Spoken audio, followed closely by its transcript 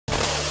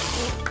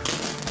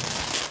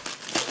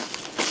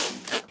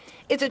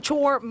It's a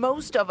chore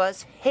most of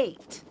us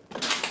hate.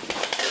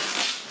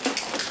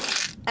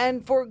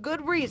 And for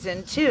good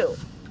reason, too.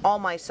 All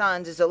My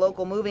Sons is a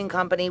local moving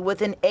company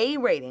with an A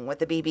rating with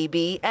the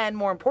BBB and,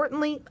 more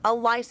importantly, a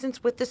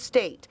license with the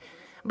state.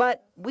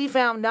 But we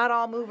found not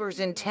all movers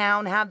in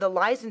town have the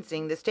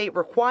licensing the state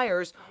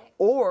requires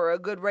or a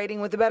good rating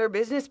with the Better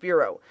Business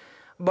Bureau.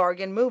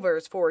 Bargain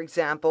Movers, for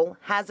example,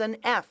 has an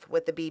F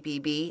with the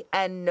BBB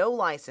and no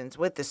license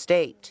with the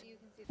state.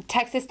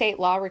 Texas state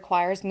law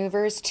requires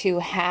movers to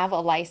have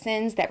a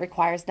license that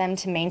requires them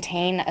to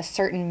maintain a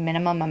certain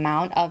minimum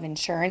amount of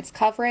insurance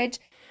coverage.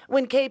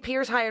 When Kay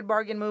Pierce hired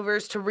Bargain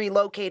Movers to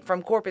relocate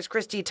from Corpus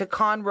Christi to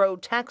Conroe,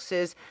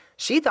 Texas,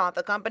 she thought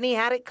the company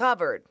had it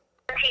covered.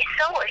 He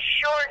so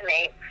assured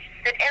me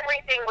that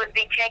everything would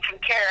be taken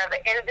care of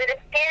and that if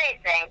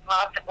anything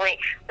possibly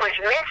was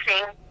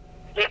missing,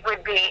 it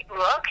would be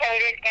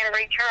located and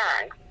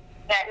returned.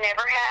 That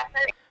never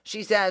happened.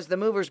 She says the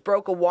movers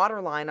broke a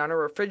water line on her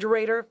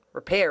refrigerator.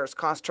 Repairs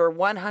cost her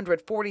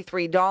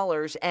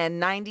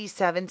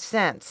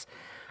 $143.97.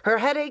 Her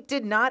headache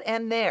did not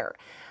end there.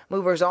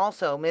 Movers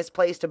also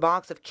misplaced a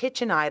box of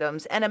kitchen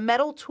items and a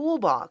metal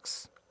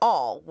toolbox,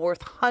 all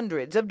worth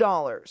hundreds of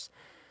dollars.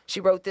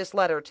 She wrote this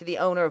letter to the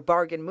owner of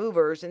Bargain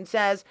Movers and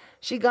says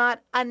she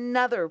got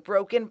another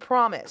broken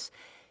promise.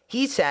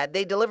 He said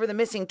they deliver the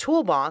missing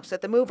toolbox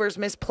that the movers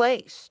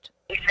misplaced.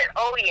 He said,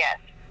 oh yes,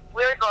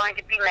 we're going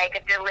to make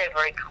a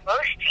delivery close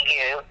to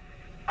you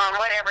on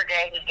whatever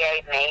day he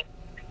gave me.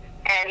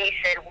 And he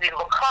said, we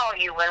will call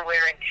you when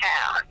we're in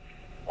town.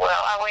 Well,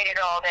 I waited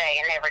all day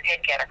and never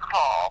did get a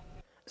call.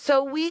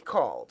 So we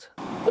called.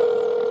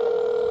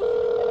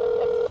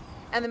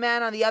 And the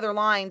man on the other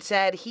line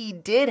said he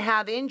did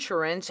have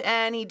insurance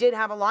and he did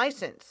have a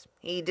license.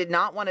 He did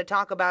not want to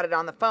talk about it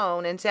on the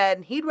phone and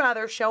said he'd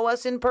rather show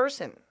us in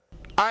person.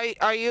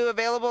 Are you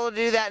available to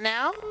do that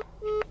now?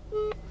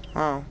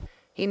 Oh.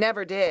 He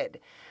never did.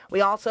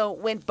 We also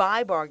went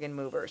by Bargain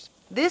Movers.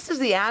 This is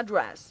the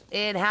address.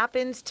 It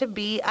happens to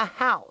be a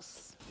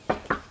house.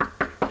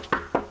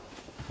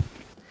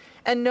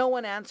 And no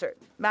one answered.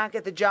 Back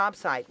at the job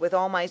site with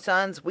All My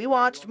Sons, we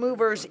watched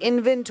movers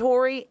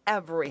inventory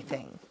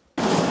everything.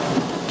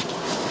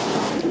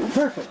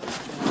 Perfect.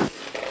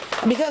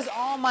 Because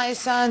All My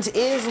Sons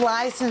is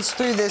licensed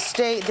through the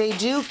state, they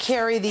do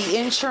carry the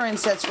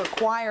insurance that's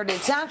required.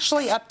 It's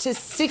actually up to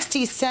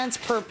 60 cents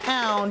per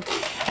pound,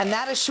 and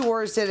that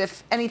assures that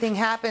if anything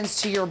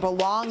happens to your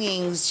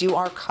belongings, you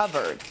are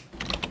covered.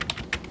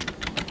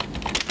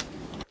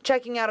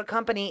 Checking out a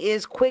company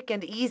is quick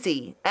and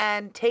easy,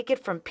 and take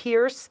it from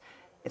Pierce,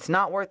 it's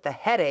not worth the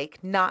headache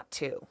not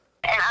to.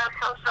 And I'm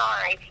so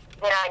sorry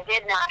that I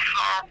did not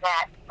have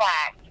that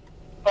fact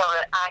so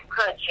that I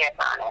could check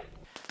on it.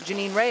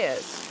 Janine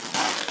Reyes,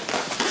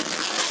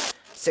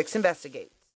 6 Investigate.